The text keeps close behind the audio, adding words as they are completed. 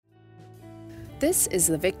This is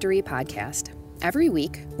the Victory Podcast. Every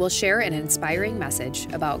week, we'll share an inspiring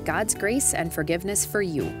message about God's grace and forgiveness for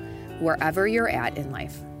you, wherever you're at in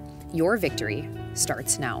life. Your victory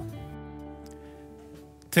starts now.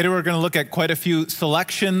 Today we're going to look at quite a few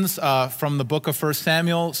selections from the book of 1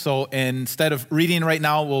 Samuel. So instead of reading right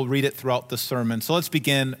now, we'll read it throughout the sermon. So let's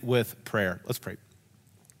begin with prayer. Let's pray.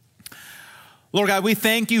 Lord God, we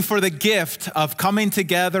thank you for the gift of coming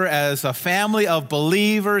together as a family of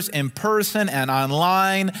believers in person and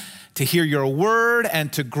online to hear your word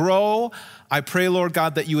and to grow. I pray, Lord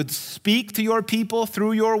God, that you would speak to your people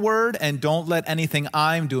through your word and don't let anything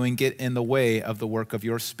I'm doing get in the way of the work of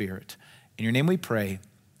your Spirit. In your name we pray,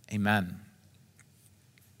 amen.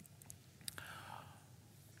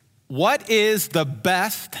 What is the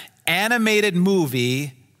best animated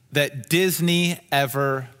movie that Disney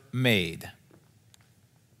ever made?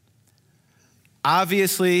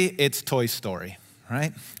 Obviously, it's Toy Story,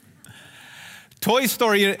 right? Toy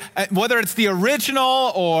Story, whether it's the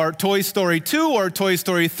original or Toy Story 2 or Toy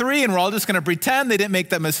Story 3, and we're all just going to pretend they didn't make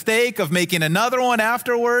the mistake of making another one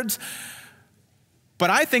afterwards. But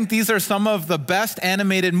I think these are some of the best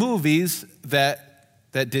animated movies that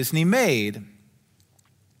Disney made.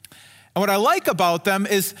 And what I like about them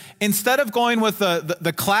is instead of going with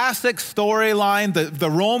the classic storyline, the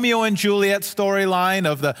Romeo and Juliet storyline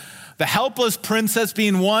of the helpless princess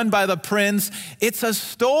being won by the prince, it's a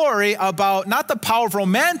story about not the power of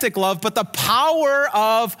romantic love, but the power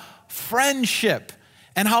of friendship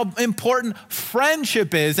and how important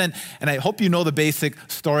friendship is. And I hope you know the basic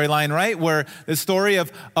storyline, right? Where the story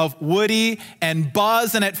of Woody and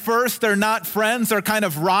Buzz, and at first they're not friends, they're kind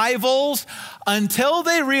of rivals until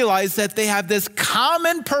they realize that they have this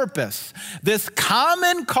common purpose, this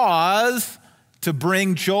common cause to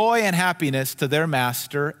bring joy and happiness to their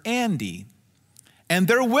master, Andy. And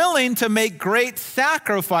they're willing to make great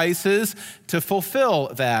sacrifices to fulfill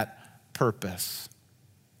that purpose.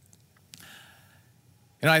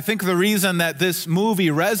 I think the reason that this movie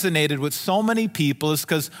resonated with so many people is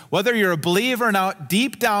because whether you're a believer or not,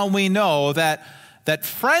 deep down we know that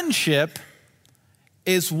friendship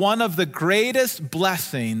is one of the greatest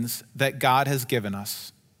blessings that God has given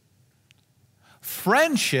us.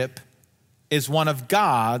 Friendship is one of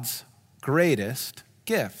God's greatest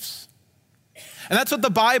gifts. And that's what the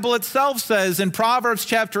Bible itself says. In Proverbs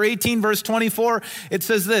chapter 18, verse 24, it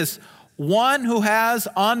says this: one who has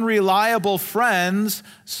unreliable friends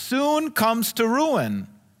soon comes to ruin,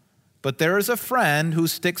 but there is a friend who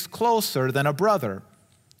sticks closer than a brother.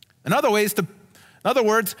 In other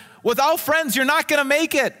words, without friends, you're not going to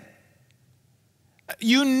make it.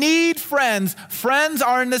 You need friends. Friends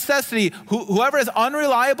are a necessity. Whoever has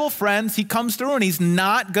unreliable friends, he comes to ruin. He's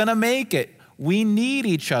not going to make it. We need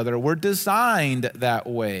each other. We're designed that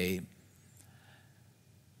way.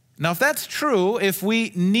 Now, if that's true, if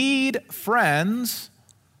we need friends,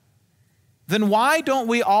 then why don't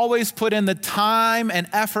we always put in the time and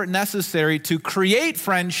effort necessary to create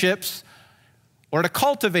friendships or to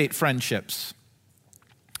cultivate friendships?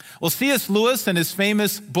 Well, C.S. Lewis, in his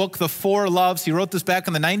famous book, The Four Loves, he wrote this back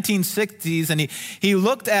in the 1960s, and he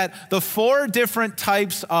looked at the four different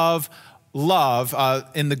types of love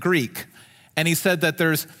in the Greek. And he said that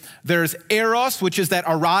there's eros, which is that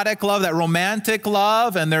erotic love, that romantic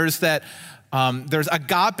love, and there's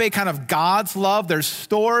agape, kind of God's love. There's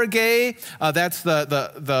storge, that's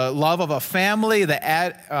the love of a family, the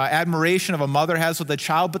admiration of a mother has with a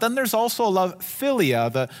child. But then there's also a love,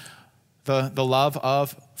 philia, the love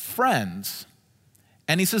of friends.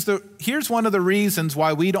 And he says, here's one of the reasons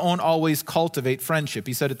why we don't always cultivate friendship.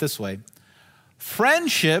 He said it this way: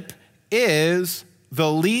 friendship is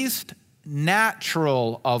the least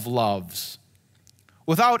natural of loves.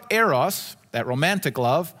 Without eros, that romantic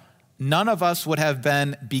love, none of us would have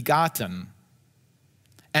been begotten.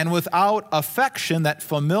 And without affection, that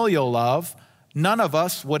familial love, none of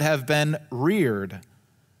us would have been reared.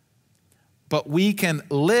 But we can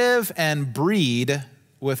live and breed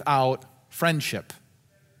without friendship.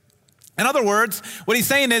 In other words, what he's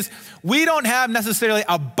saying is we don't have necessarily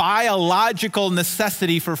a biological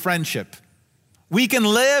necessity for friendship. We can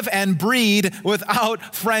live and breed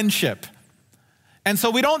without friendship. And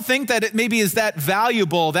so we don't think that it maybe is that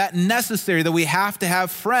valuable, that necessary, that we have to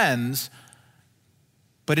have friends,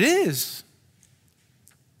 but it is.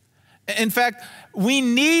 In fact, we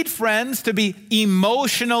need friends to be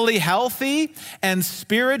emotionally healthy and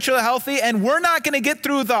spiritually healthy, and we're not going to get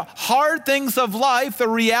through the hard things of life, the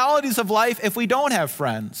realities of life, if we don't have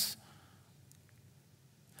friends.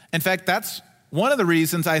 In fact, that's one of the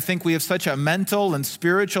reasons I think we have such a mental and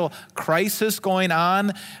spiritual crisis going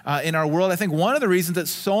on in our world, I think one of the reasons that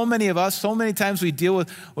so many of us, so many times we deal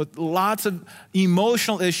with lots of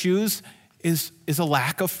emotional issues is a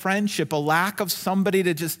lack of friendship, a lack of somebody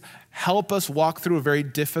to just help us walk through very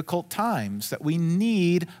difficult times, that we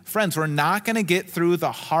need friends. We're not going to get through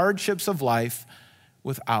the hardships of life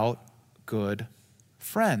without good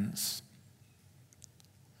friends.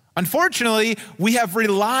 Unfortunately, we have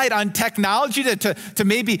relied on technology to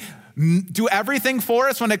maybe do everything for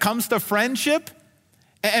us when it comes to friendship.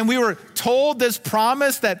 And we were told this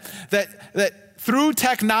promise that through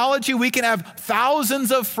technology we can have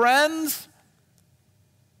thousands of friends.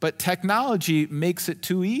 But technology makes it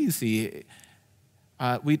too easy.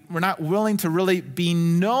 We're not willing to really be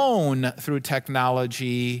known through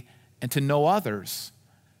technology and to know others.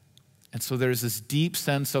 And so there's this deep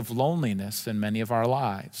sense of loneliness in many of our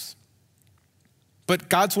lives. But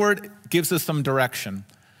God's word gives us some direction.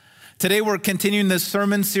 Today we're continuing this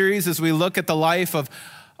sermon series as we look at the life of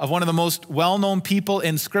one of the most well-known people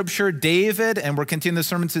in Scripture, David, and we're continuing the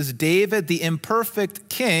sermon says David, the imperfect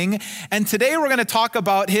king. And today we're going to talk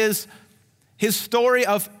about his story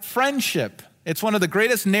of friendship. It's one of the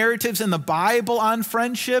greatest narratives in the Bible on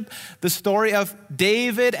friendship, the story of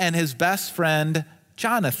David and his best friend,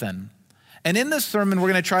 Jonathan. And in this sermon, we're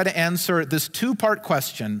going to try to answer this two-part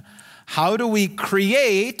question: how do we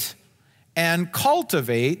create and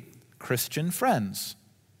cultivate Christian friends?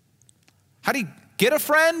 How do you get a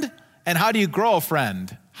friend, and how do you grow a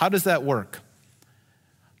friend? How does that work?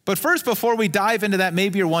 But first, before we dive into that,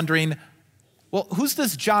 maybe you're wondering, well, who's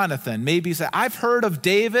this Jonathan? Maybe you say, I've heard of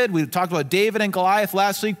David. We talked about David and Goliath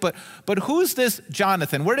last week, but who's this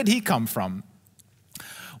Jonathan? Where did he come from?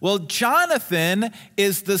 Well, Jonathan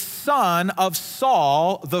is the son of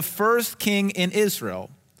Saul, the first king in Israel.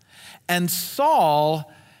 And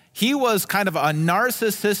Saul, he was kind of a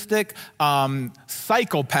narcissistic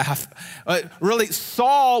psychopath. Really,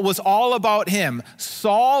 Saul was all about him.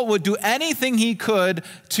 Saul would do anything he could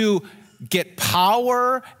to get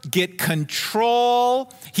power, get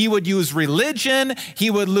control. He would use religion.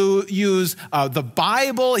 He would use the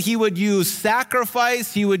Bible. He would use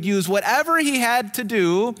sacrifice. He would use whatever he had to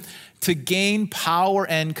do to gain power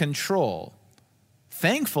and control.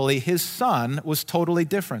 Thankfully, his son was totally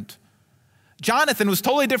different. Jonathan was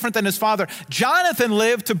totally different than his father. Jonathan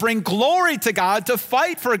lived to bring glory to God, to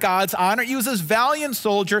fight for God's honor. He was this valiant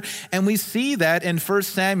soldier, and we see that in 1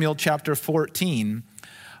 Samuel chapter 14.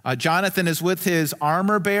 Jonathan is with his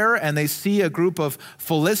armor bearer, and they see a group of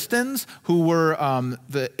Philistines who were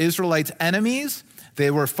the Israelites' enemies. They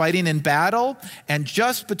were fighting in battle, and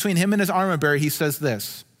just between him and his armor bearer, he says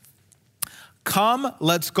this: "Come,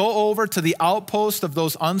 let's go over to the outpost of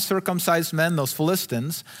those uncircumcised men, those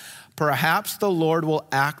Philistines. Perhaps the Lord will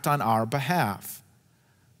act on our behalf.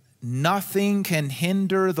 Nothing can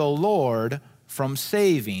hinder the Lord from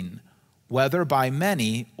saving, whether by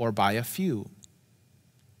many or by a few."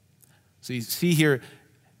 So you see here,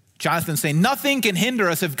 Jonathan saying, nothing can hinder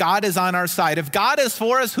us if God is on our side. If God is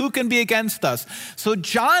for us, who can be against us? So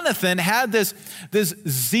Jonathan had this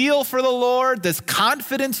zeal for the Lord, this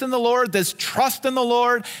confidence in the Lord, this trust in the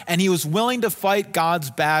Lord, and he was willing to fight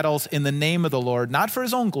God's battles in the name of the Lord, not for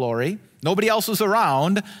his own glory. Nobody else was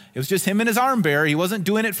around. It was just him and his arm bearer. He wasn't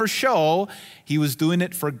doing it for show. He was doing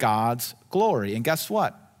it for God's glory. And guess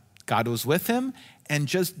what? God was with him, and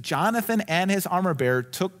just Jonathan and his armor bearer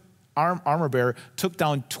took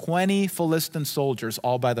down 20 Philistine soldiers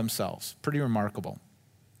all by themselves. Pretty remarkable.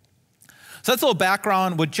 So that's a little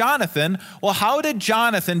background with Jonathan. Well, how did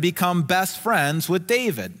Jonathan become best friends with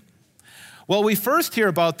David? Well, we first hear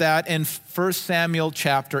about that in 1 Samuel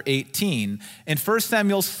chapter 18. In 1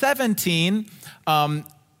 Samuel 17,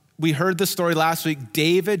 we heard the story last week.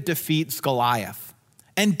 David defeats Goliath.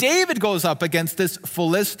 And David goes up against this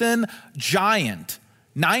Philistine giant,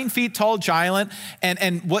 9 feet tall giant.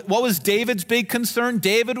 And what was David's big concern?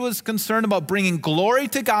 David was concerned about bringing glory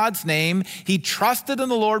to God's name. He trusted in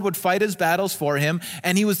the Lord would fight his battles for him.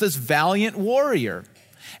 And he was this valiant warrior.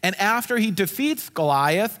 And after he defeats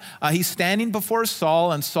Goliath, he's standing before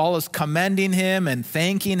Saul, and Saul is commending him and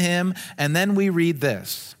thanking him. And then we read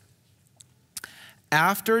this: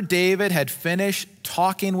 "After David had finished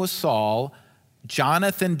talking with Saul,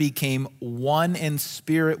 Jonathan became one in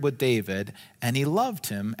spirit with David, and he loved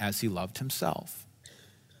him as he loved himself."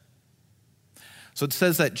 So it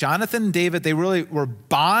says that Jonathan and David, they really were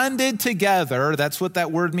bonded together. That's what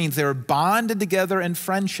that word means. They were bonded together in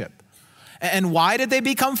friendship. And why did they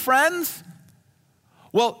become friends?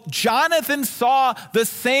 Well, Jonathan saw the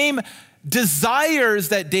same desires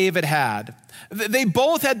that David had. They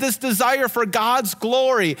both had this desire for God's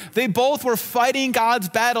glory. They both were fighting God's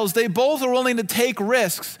battles. They both were willing to take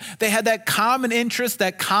risks. They had that common interest,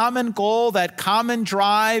 that common goal, that common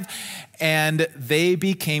drive, and they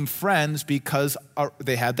became friends because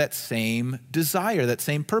they had that same desire, that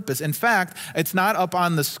same purpose. In fact, it's not up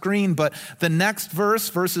on the screen, but the next verse,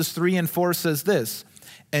 verses 3 and 4 says this,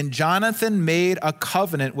 "And Jonathan made a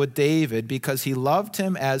covenant with David because he loved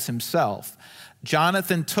him as himself.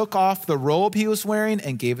 Jonathan took off the robe he was wearing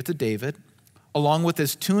and gave it to David, along with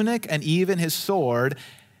his tunic and even his sword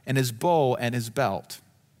and his bow and his belt."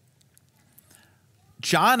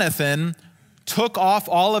 Jonathan took off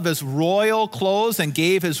all of his royal clothes and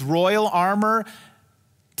gave his royal armor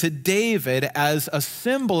to David as a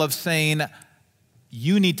symbol of saying,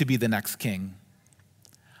 you need to be the next king.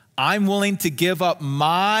 I'm willing to give up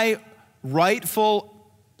my rightful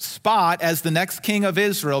spot as the next king of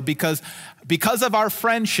Israel because of our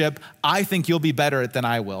friendship, I think you'll be better than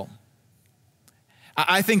I will.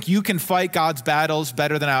 I think you can fight God's battles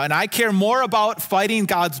better than I. And I care more about fighting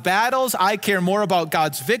God's battles. I care more about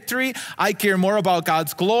God's victory. I care more about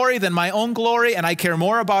God's glory than my own glory. And I care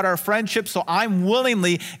more about our friendship. So I'm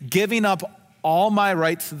willingly giving up all my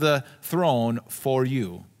rights to the throne for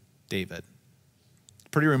you, David.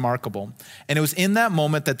 Pretty remarkable. And it was in that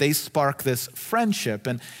moment that they spark this friendship.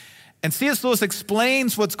 And C.S. Lewis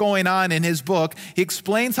explains what's going on in his book. He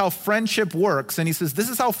explains how friendship works. And he says, this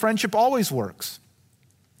is how friendship always works.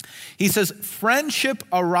 He says, friendship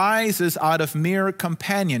arises out of mere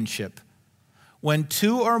companionship when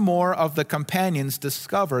two or more of the companions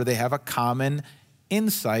discover they have a common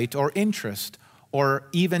insight or interest or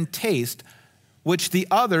even taste, which the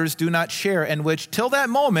others do not share and which, till that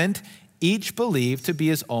moment, each believed to be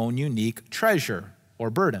his own unique treasure or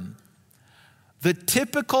burden. The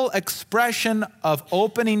typical expression of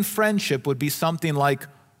opening friendship would be something like,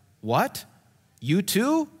 "What? You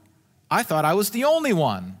too? I thought I was the only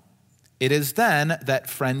one." It is then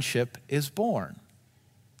that friendship is born.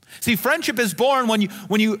 See, friendship is born when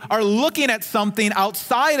you are looking at something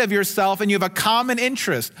outside of yourself and you have a common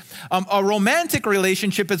interest. A romantic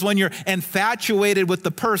relationship is when you're infatuated with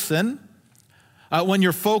the person, when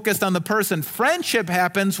you're focused on the person. Friendship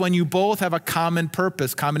happens when you both have a common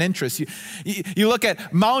purpose, common interest. You look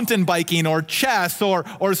at mountain biking or chess or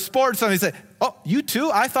sports and you say, "Oh, you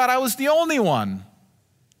too? I thought I was the only one."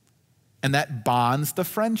 And that bonds the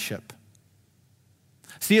friendship.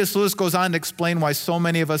 C.S. Lewis goes on to explain why so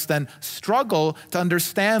many of us then struggle to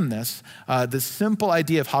understand this simple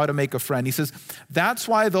idea of how to make a friend. He says, that's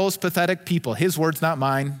why those pathetic people, his words, not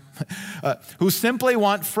mine, who simply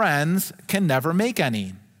want friends can never make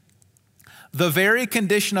any. The very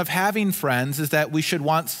condition of having friends is that we should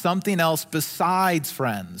want something else besides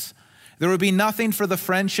friends. There would be nothing for the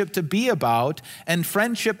friendship to be about, and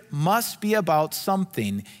friendship must be about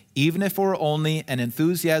something, even if it were only an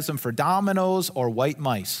enthusiasm for dominoes or white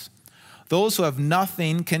mice. Those who have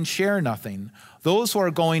nothing can share nothing. Those who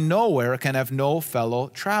are going nowhere can have no fellow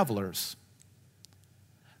travelers.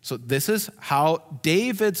 So this is how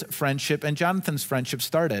David's friendship and Jonathan's friendship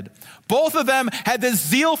started. Both of them had this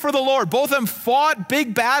zeal for the Lord. Both of them fought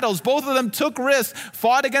big battles. Both of them took risks,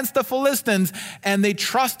 fought against the Philistines, and they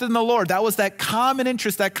trusted in the Lord. That was that common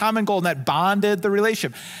interest, that common goal, and that bonded the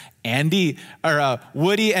relationship.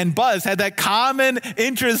 Woody and Buzz had that common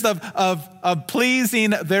interest of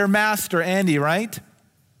pleasing their master, Andy, right?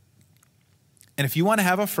 And if you want to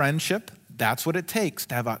have a friendship, that's what it takes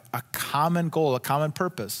to have a common goal, a common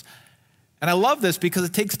purpose. And I love this because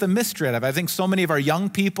it takes the mystery out of it. I think so many of our young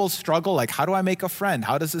people struggle, like, how do I make a friend?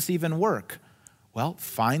 How does this even work? Well,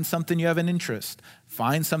 find something you have an interest.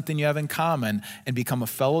 Find something you have in common and become a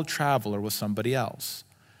fellow traveler with somebody else.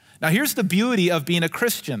 Now, here's the beauty of being a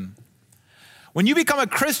Christian. When you become a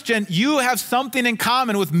Christian, you have something in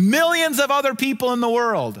common with millions of other people in the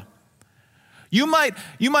world. You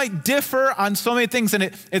might differ on so many things, and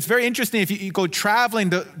it's very interesting if you go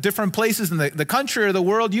traveling to different places in the country or the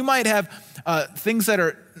world, you might have things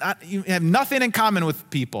that you have nothing in common with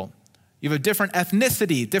people. You have a different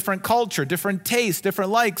ethnicity, different culture, different tastes,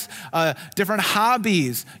 different likes, different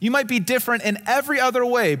hobbies. You might be different in every other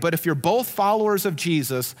way, but if you're both followers of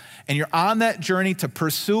Jesus and you're on that journey to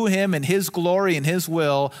pursue him and his glory and his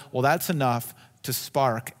will, well, that's enough to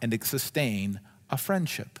spark and to sustain a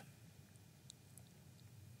friendship.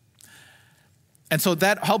 And so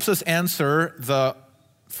that helps us answer the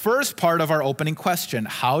first part of our opening question.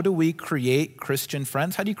 How do we create Christian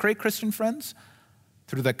friends? How do you create Christian friends?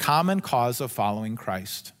 Through the common cause of following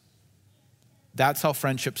Christ. That's how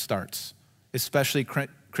friendship starts, especially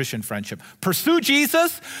Christian friendship. Pursue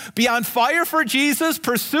Jesus, be on fire for Jesus,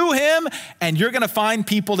 pursue him, and you're going to find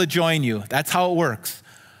people to join you. That's how it works.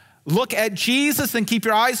 Look at Jesus and keep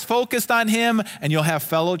your eyes focused on him, and you'll have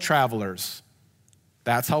fellow travelers.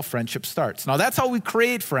 That's how friendship starts. Now, that's how we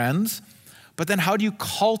create friends, but then how do you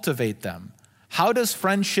cultivate them? How does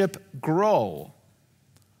friendship grow?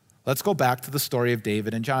 Let's go back to the story of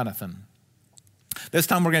David and Jonathan. This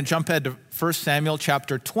time we're going to jump ahead to 1 Samuel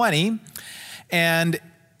chapter 20, and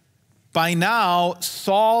by now,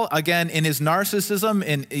 Saul, again, in his narcissism,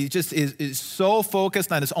 and he just is so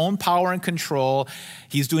focused on his own power and control.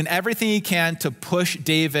 He's doing everything he can to push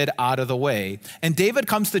David out of the way. And David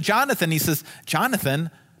comes to Jonathan. He says,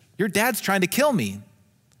 Jonathan, your dad's trying to kill me.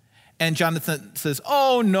 And Jonathan says,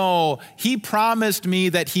 oh no, he promised me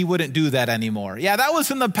that he wouldn't do that anymore. Yeah, that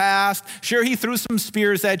was in the past. Sure, he threw some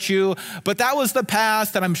spears at you, but that was the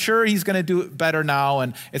past, and I'm sure he's going to do it better now,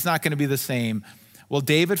 and it's not going to be the same. Well,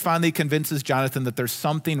 David finally convinces Jonathan that there's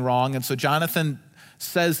something wrong, and so Jonathan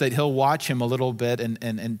says that he'll watch him a little bit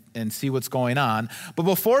and see what's going on. But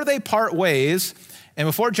before they part ways, and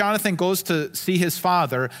before Jonathan goes to see his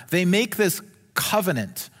father, they make this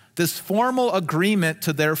covenant, this formal agreement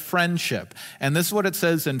to their friendship. And this is what it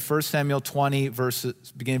says in 1 Samuel 20,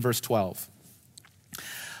 beginning verse 12.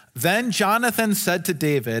 Then Jonathan said to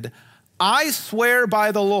David, I swear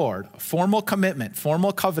by the Lord, formal commitment,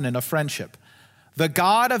 formal covenant of friendship, the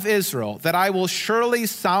God of Israel, that I will surely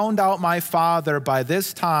sound out my father by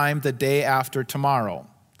this time the day after tomorrow.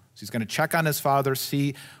 So he's going to check on his father,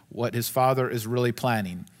 see what his father is really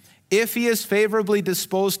planning. If he is favorably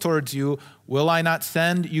disposed towards you, will I not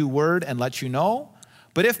send you word and let you know?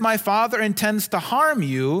 But if my father intends to harm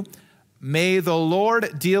you, may the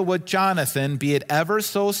Lord deal with Jonathan, be it ever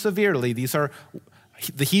so severely. These are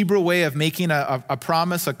the Hebrew way of making a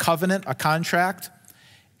promise, a covenant, a contract.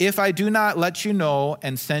 If I do not let you know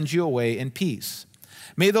and send you away in peace.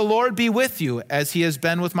 May the Lord be with you as he has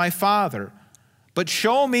been with my father. But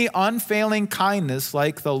show me unfailing kindness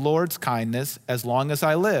like the Lord's kindness as long as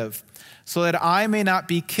I live, so that I may not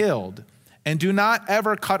be killed. And do not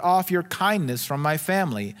ever cut off your kindness from my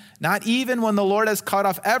family, not even when the Lord has cut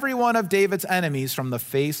off every one of David's enemies from the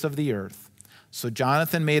face of the earth. So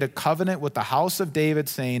Jonathan made a covenant with the house of David,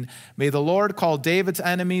 saying, may the Lord call David's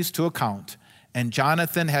enemies to account. And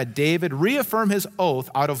Jonathan had David reaffirm his oath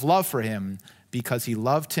out of love for him, because he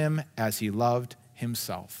loved him as he loved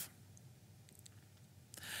himself.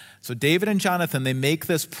 So David and Jonathan, they make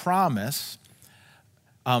this promise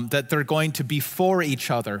that they're going to be for each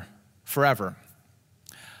other forever.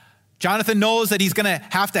 Jonathan knows that he's going to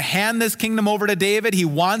have to hand this kingdom over to David. He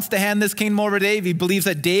wants to hand this kingdom over to David. He believes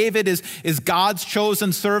that David is God's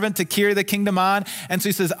chosen servant to carry the kingdom on. And so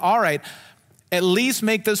he says, all right, at least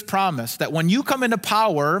make this promise that when you come into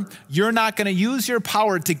power, you're not going to use your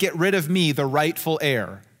power to get rid of me, the rightful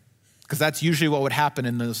heir. Because that's usually what would happen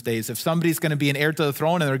in those days. If somebody's going to be an heir to the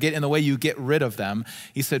throne and they're getting in the way, you get rid of them.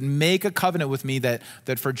 He said, make a covenant with me that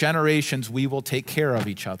for generations we will take care of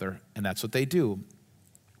each other. And that's what they do.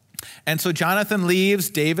 And so Jonathan leaves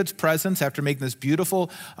David's presence after making this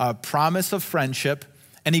beautiful promise of friendship,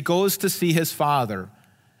 and he goes to see his father.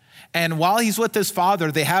 And while he's with his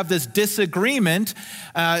father, they have this disagreement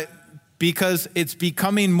because it's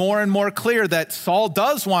becoming more and more clear that Saul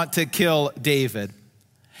does want to kill David.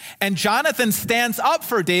 And Jonathan stands up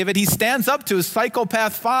for David. He stands up to his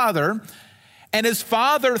psychopath father, and his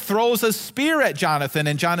father throws a spear at Jonathan.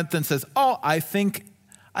 And Jonathan says, oh, I think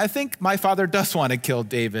my father does want to kill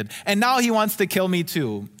David. And now he wants to kill me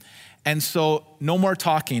too. And so no more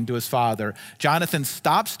talking to his father. Jonathan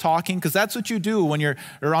stops talking, because that's what you do when you're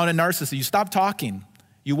around a narcissist. You stop talking.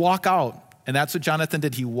 You walk out. And that's what Jonathan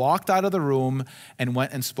did. He walked out of the room and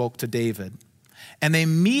went and spoke to David. And they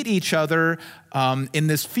meet each other in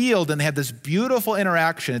this field, and they have this beautiful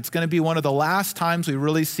interaction. It's going to be one of the last times we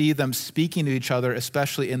really see them speaking to each other,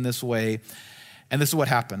 especially in this way. And this is what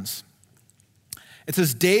happens. It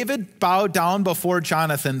says, David bowed down before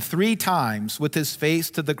Jonathan 3 times with his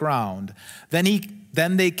face to the ground.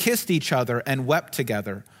 Then they kissed each other and wept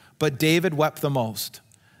together, but David wept the most.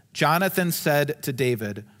 Jonathan said to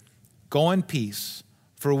David, go in peace,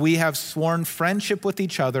 for we have sworn friendship with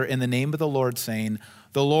each other in the name of the Lord, saying,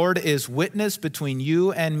 the Lord is witness between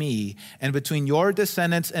you and me, and between your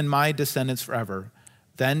descendants and my descendants forever.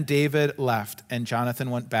 Then David left, and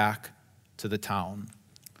Jonathan went back to the town.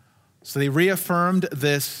 So they reaffirmed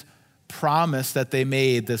this promise that they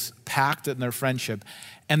made, this pact in their friendship,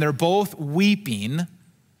 and they're both weeping.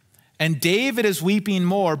 And David is weeping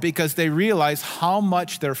more because they realize how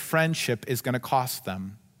much their friendship is going to cost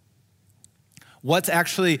them. What's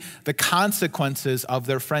actually the consequences of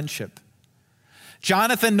their friendship?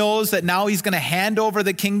 Jonathan knows that now he's going to hand over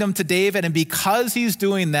the kingdom to David, and because he's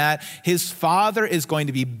doing that, his father is going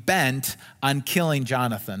to be bent on killing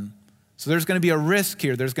Jonathan. So there's going to be a risk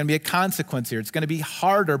here. There's going to be a consequence here. It's going to be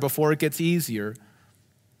harder before it gets easier.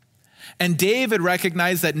 And David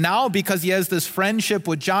recognized that now, because he has this friendship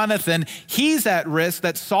with Jonathan, he's at risk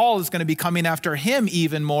that Saul is going to be coming after him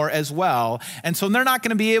even more as well. And so they're not going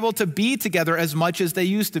to be able to be together as much as they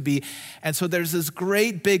used to be. And so there's this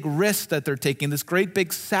great big risk that they're taking, this great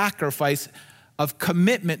big sacrifice of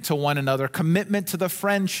commitment to one another, commitment to the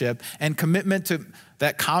friendship, and commitment to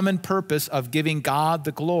that common purpose of giving God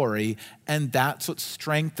the glory. And that's what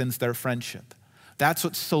strengthens their friendship. That's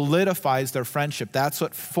what solidifies their friendship. That's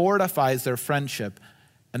what fortifies their friendship.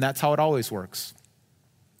 And that's how it always works.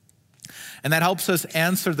 And that helps us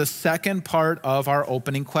answer the second part of our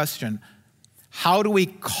opening question. How do we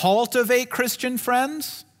cultivate Christian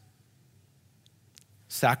friends?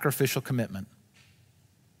 Sacrificial commitment.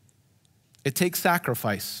 It takes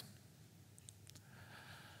sacrifice.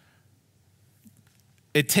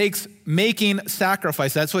 It takes making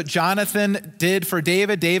sacrifice. That's what Jonathan did for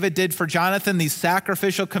David. David did for Jonathan, these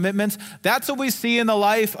sacrificial commitments. That's what we see in the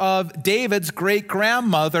life of David's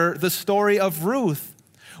great-grandmother, the story of Ruth,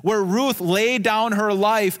 where Ruth laid down her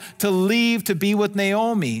life to leave to be with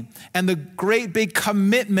Naomi. And the great big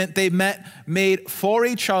commitment they made for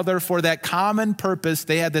each other for that common purpose.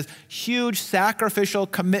 They had this huge sacrificial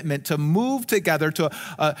commitment to move together to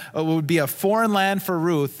what would be a foreign land for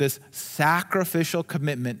Ruth, this sacrificial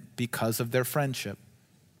commitment because of their friendship.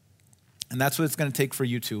 And that's what it's going to take for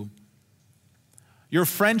you too. Your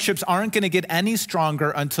friendships aren't going to get any stronger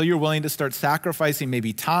until you're willing to start sacrificing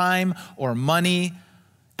maybe time or money,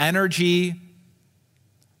 energy.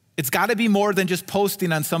 It's got to be more than just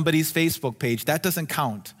posting on somebody's Facebook page. That doesn't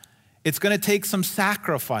count. It's going to take some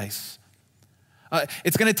sacrifice.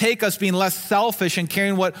 It's going to take us being less selfish and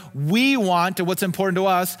caring what we want and what's important to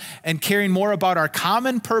us, and caring more about our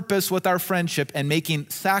common purpose with our friendship and making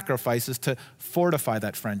sacrifices to fortify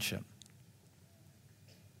that friendship.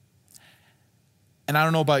 And I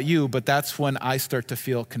don't know about you, but that's when I start to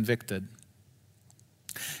feel convicted.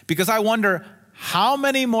 Because I wonder, how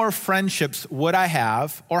many more friendships would I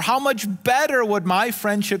have, or how much better would my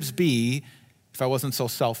friendships be if I wasn't so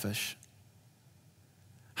selfish?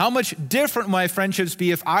 How much different would my friendships be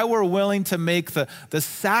if I were willing to make the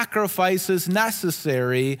sacrifices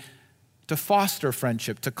necessary to foster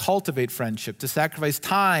friendship, to cultivate friendship, to sacrifice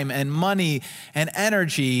time and money and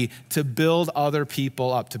energy to build other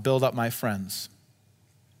people up, to build up my friends?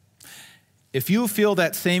 If you feel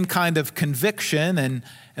that same kind of conviction and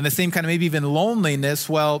the same kind of maybe even loneliness,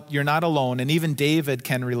 well, you're not alone, and even David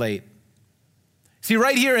can relate. See,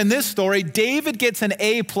 right here in this story, David gets an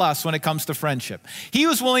A+ when it comes to friendship. He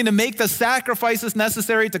was willing to make the sacrifices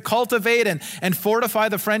necessary to cultivate and fortify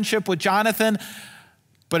the friendship with Jonathan.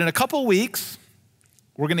 But in a couple weeks,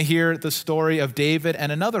 we're going to hear the story of David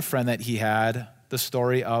and another friend that he had, the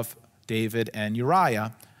story of David and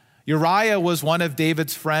Uriah. Uriah was one of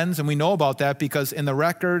David's friends, and we know about that because in the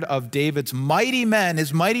record of David's mighty men,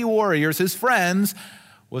 his mighty warriors, his friends,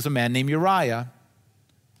 was a man named Uriah.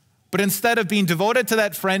 But instead of being devoted to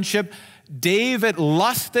that friendship, David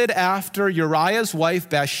lusted after Uriah's wife,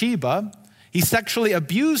 Bathsheba. He sexually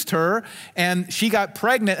abused her, and she got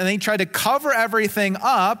pregnant, and they tried to cover everything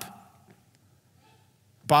up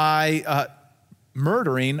by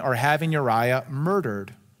murdering or having Uriah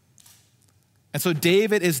murdered. And so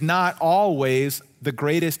David is not always the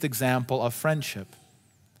greatest example of friendship.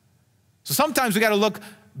 So sometimes we got to look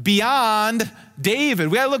beyond David.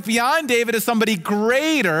 We got to look beyond David as somebody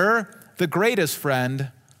greater, the greatest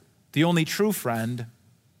friend, the only true friend,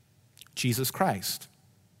 Jesus Christ.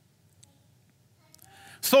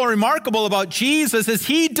 So remarkable about Jesus is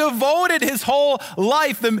he devoted his whole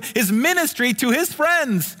life, his ministry, to his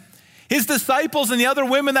friends, his disciples and the other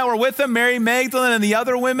women that were with him, Mary Magdalene and the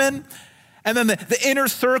other women. And then the inner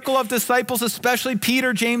circle of disciples, especially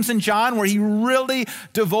Peter, James, and John, where he really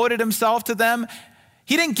devoted himself to them.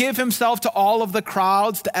 He didn't give himself to all of the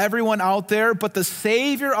crowds, to everyone out there, but the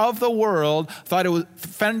Savior of the world thought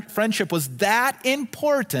friendship was that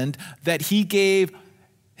important that he gave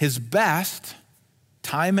his best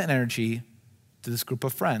time and energy to this group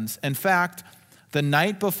of friends. In fact, the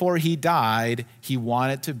night before he died, he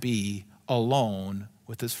wanted to be alone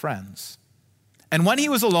with his friends. And when he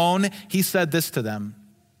was alone, he said this to them: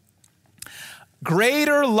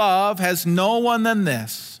 "Greater love has no one than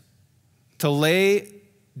this, to lay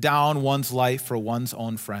down one's life for one's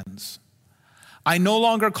own friends. I no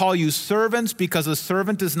longer call you servants, because a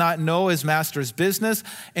servant does not know his master's business.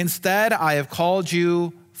 Instead, I have called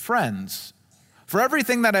you friends. For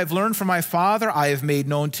everything that I've learned from my Father, I have made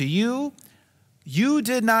known to you. You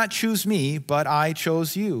did not choose me, but I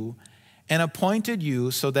chose you and appointed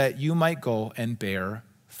you so that you might go and bear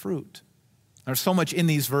fruit. There's so much in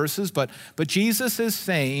these verses, but Jesus is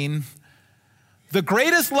saying the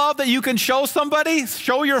greatest love that you can show somebody,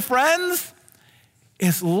 show your friends,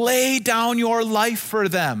 is lay down your life for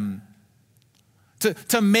them,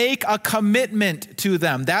 to make a commitment to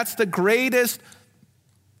them. That's the greatest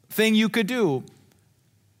thing you could do.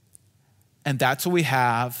 And that's what we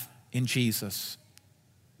have in Jesus.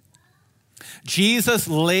 Jesus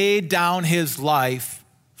laid down his life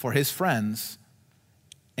for his friends.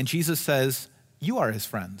 And Jesus says, you are his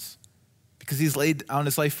friends because he's laid down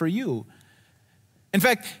his life for you. In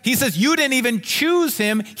fact, he says you didn't even choose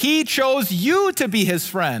him. He chose you to be his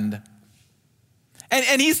friend.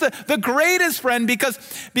 And he's the greatest friend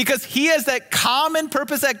because he has that common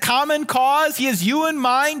purpose, that common cause. He has you in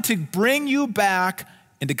mind to bring you back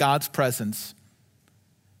into God's presence.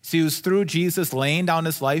 See, it was through Jesus laying down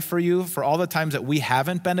his life for you for all the times that we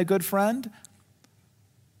haven't been a good friend.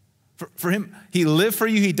 For him, he lived for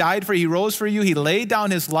you, he died for you, he rose for you, he laid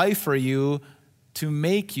down his life for you to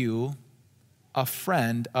make you a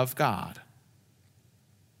friend of God.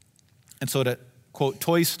 And so to quote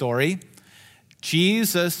Toy Story,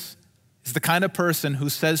 Jesus is the kind of person who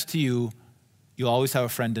says to you, you'll always have a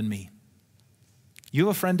friend in me. You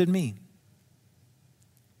have a friend in me.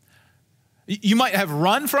 You might have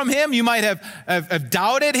run from him. You might have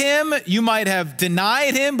doubted him. You might have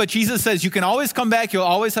denied him. But Jesus says, you can always come back. You'll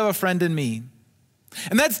always have a friend in me.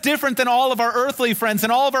 And that's different than all of our earthly friends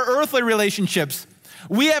and all of our earthly relationships.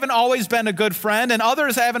 We haven't always been a good friend, and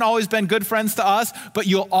others haven't always been good friends to us. But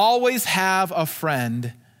you'll always have a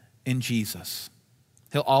friend in Jesus.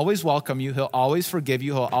 He'll always welcome you. He'll always forgive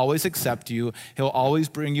you. He'll always accept you. He'll always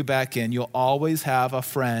bring you back in. You'll always have a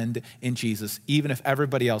friend in Jesus, even if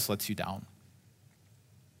everybody else lets you down.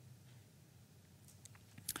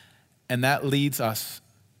 And that leads us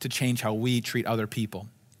to change how we treat other people.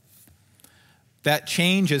 That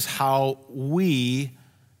changes how we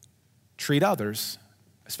treat others,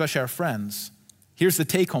 especially our friends. Here's the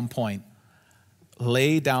take-home point.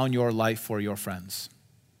 Lay down your life for your friends.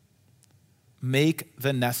 Make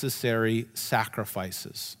the necessary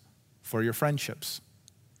sacrifices for your friendships.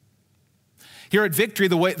 Here at Victory,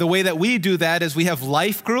 the way that we do that is we have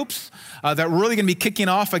life groups that we're really going to be kicking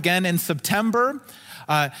off again in September.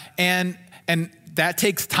 And that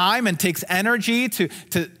takes time and takes energy to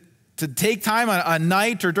take time on a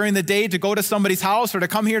night or during the day to go to somebody's house or to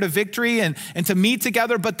come here to Victory and to meet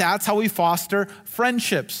together, but that's how we foster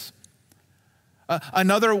friendships.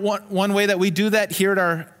 Another one way that we do that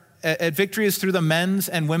here at Victory is through the men's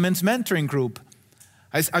and women's mentoring group.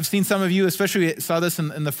 I've seen some of you, especially saw this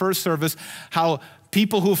in the first service, how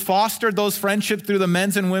people who fostered those friendships through the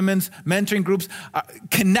men's and women's mentoring groups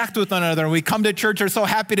connect with one another. And we come to church, are so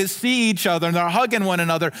happy to see each other, and they're hugging one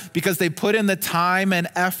another because they put in the time and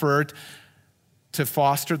effort to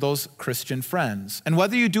foster those Christian friends. And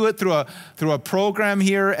whether you do it through a program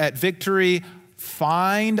here at Victory,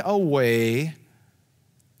 find a way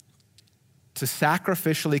to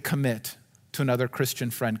sacrificially commit to another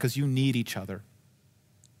Christian friend because you need each other.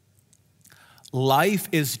 Life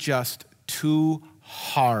is just too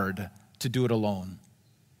hard to do it alone.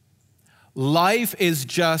 Life is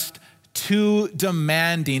just too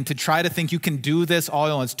demanding to try to think you can do this all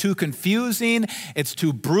alone. It's too confusing. It's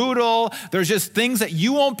too brutal. There's just things that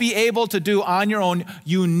you won't be able to do on your own.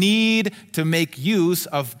 You need to make use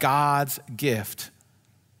of God's gift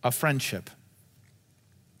of friendship.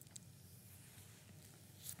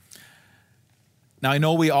 Now, I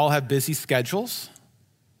know we all have busy schedules.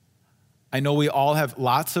 I know we all have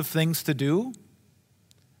lots of things to do.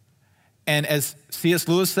 And as C.S.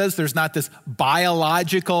 Lewis says, there's not this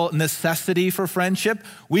biological necessity for friendship.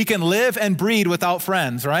 We can live and breed without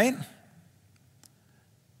friends, right?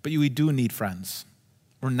 But we do need friends.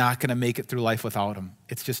 We're not going to make it through life without them.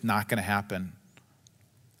 It's just not going to happen.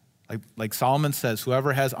 Like Solomon says,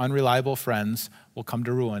 whoever has unreliable friends will come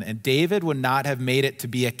to ruin. And David would not have made it to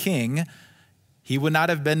be a king. He would not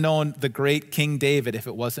have been known the great King David if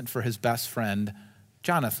it wasn't for his best friend,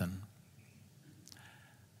 Jonathan.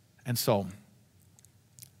 And so,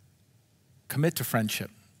 commit to friendship.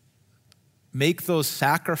 Make those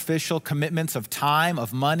sacrificial commitments of time,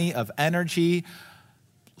 of money, of energy.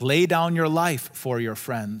 Lay down your life for your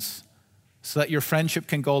friends so that your friendship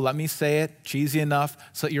can go, let me say it, cheesy enough,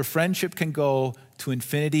 so that your friendship can go to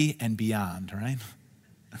infinity and beyond, right?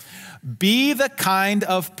 Be the kind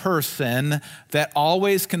of person that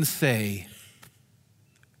always can say,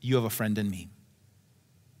 you have a friend in me.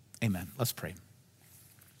 Amen. Let's pray.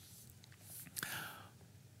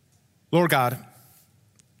 Lord God,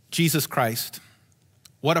 Jesus Christ,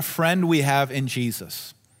 what a friend we have in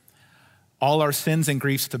Jesus. All our sins and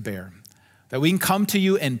griefs to bear. That we can come to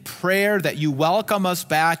you in prayer, that you welcome us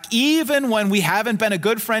back, even when we haven't been a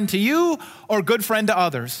good friend to you or good friend to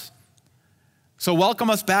others. So welcome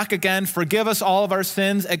us back again, forgive us all of our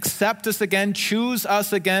sins, accept us again, choose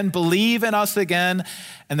us again, believe in us again,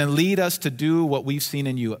 and then lead us to do what we've seen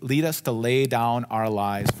in you. Lead us to lay down our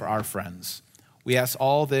lives for our friends. We ask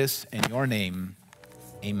all this in your name.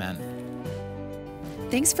 Amen.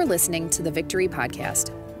 Thanks for listening to the Victory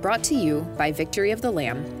Podcast, brought to you by Victory of the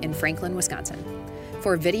Lamb in Franklin, Wisconsin.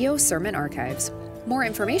 For video sermon archives, more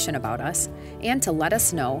information about us, and to let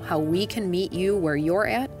us know how we can meet you where you're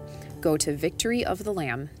at, go to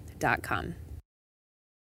victoryofthelamb.com.